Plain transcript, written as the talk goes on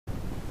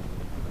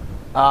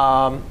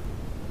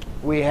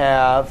We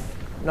have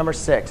number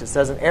 6. It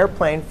says an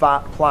airplane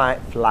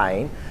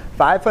flying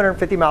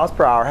 550 miles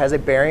per hour has a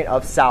bearing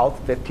of south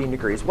 15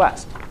 degrees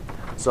west.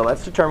 So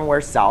let's determine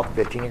where south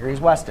 15 degrees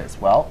west is.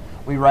 Well,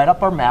 we write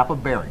up our map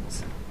of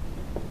bearings.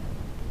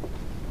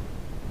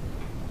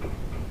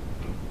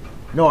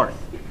 North,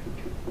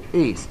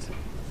 east,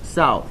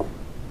 south,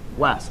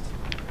 west.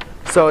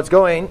 So it's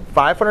going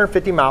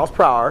 550 miles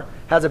per hour,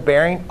 has a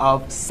bearing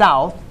of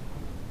south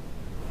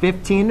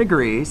 15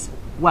 degrees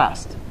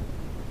west.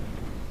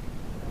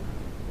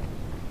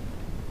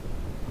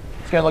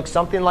 It's going to look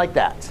something like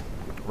that,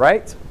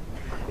 right?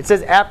 It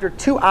says after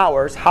 2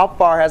 hours, how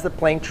far has the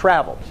plane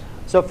traveled?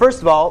 So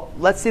first of all,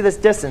 let's see this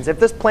distance. If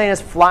this plane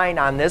is flying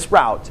on this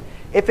route,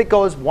 if it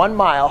goes 1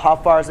 mile, how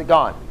far has it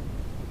gone?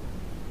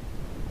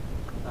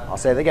 I'll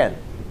say it again.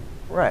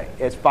 Right.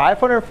 It's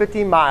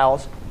 550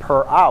 miles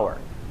per hour.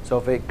 So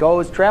if it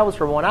travels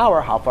for 1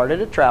 hour, how far did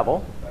it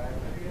travel?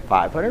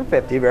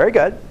 550. Very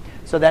good.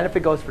 So then if it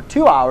goes for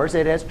 2 hours,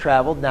 it has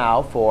traveled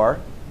now for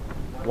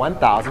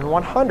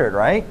 1,100,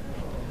 right?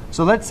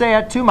 So let's say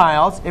at 2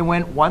 miles, it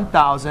went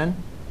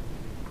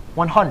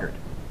 1,100.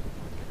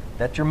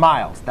 That's your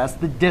miles. That's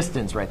the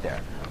distance right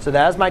there. So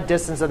that is my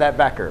distance of that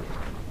vector.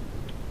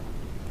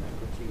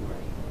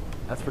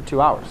 That's for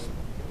 2 hours.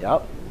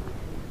 Yep.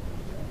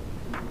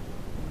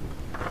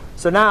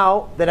 So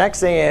now the next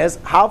thing is,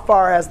 how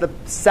far has the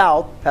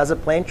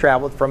plane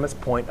traveled from its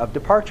point of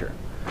departure?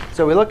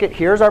 So we look at,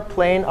 here's our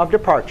plane of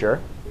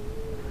departure.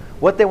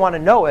 What they want to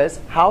know is,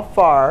 how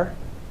far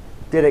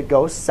did it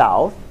go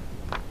south?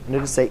 And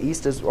did it say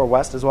east or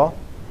west as well?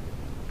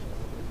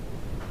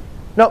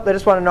 Nope, they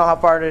just want to know how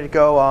far did it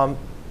go,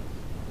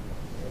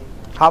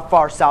 how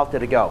far south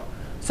did it go?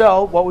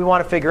 So what we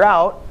want to figure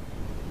out,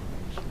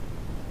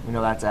 we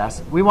know that's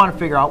S, we want to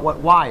figure out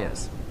what y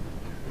is.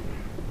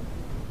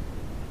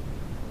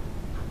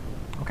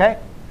 Okay?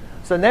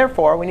 So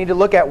therefore, we need to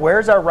look at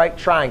where's our right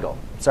triangle.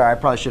 Sorry, I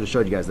probably should have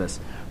showed you guys this.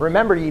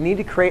 Remember, you need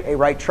to create a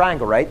right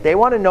triangle, right? They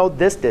want to know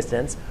this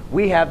distance.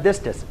 We have this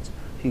distance.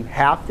 So you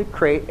have to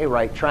create a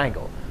right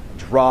triangle.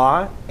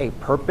 Draw a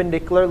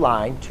perpendicular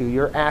line to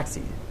your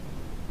axis.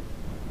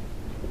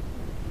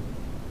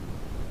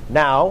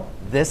 Now,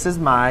 this is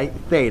my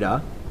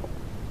theta.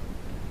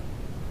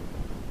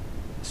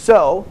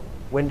 So,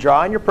 when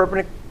drawing your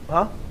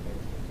perpendicular,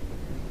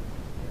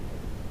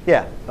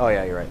 Yeah. Oh,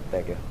 yeah, you're right.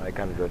 Thank you. I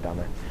kind of drew it down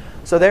there.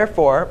 So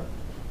therefore,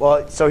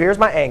 well, so here's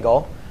my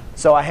angle.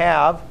 So I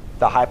have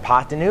the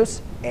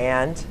hypotenuse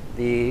and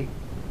the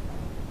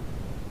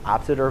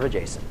opposite of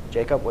adjacent.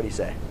 Jacob, what do you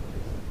say?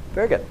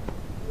 Very good.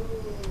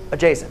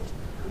 Adjacent.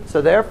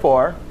 So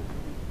therefore,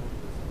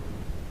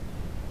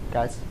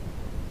 guys,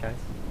 follow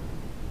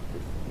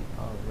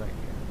right here.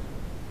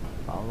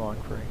 Follow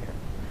along for right here.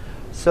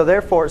 So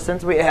therefore,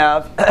 since we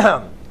have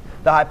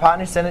the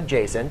hypotenuse and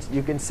adjacent,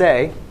 you can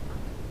say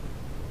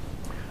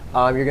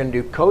you're going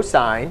to do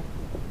cosine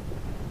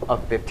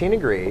of 15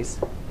 degrees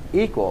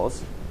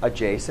equals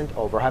adjacent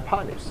over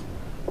hypotenuse.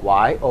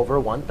 Y over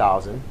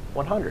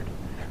 1,100.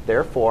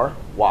 Therefore,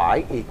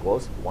 y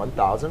equals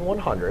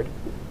 1,100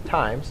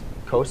 times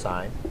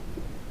cosine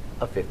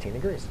of 15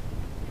 degrees.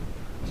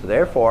 So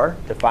therefore,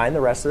 to find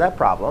the rest of that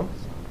problem,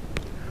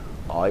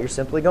 all you're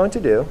simply going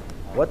to do,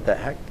 what the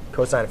heck?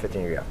 Cosine of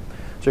 15 degrees.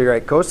 So you're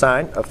right,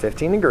 cosine of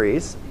 15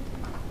 degrees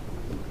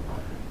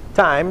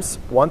times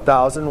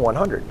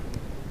 1,100.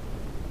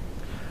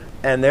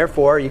 And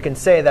therefore, you can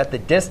say that the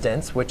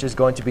distance, which is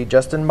going to be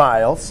just in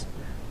miles,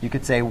 you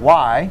could say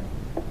y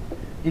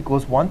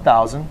equals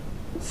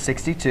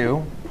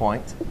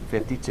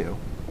 1,062.52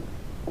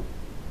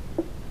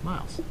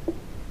 miles.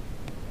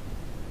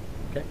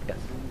 Okay, yes.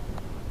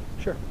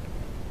 Sure.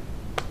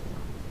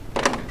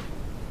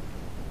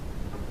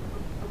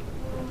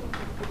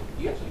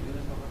 You actually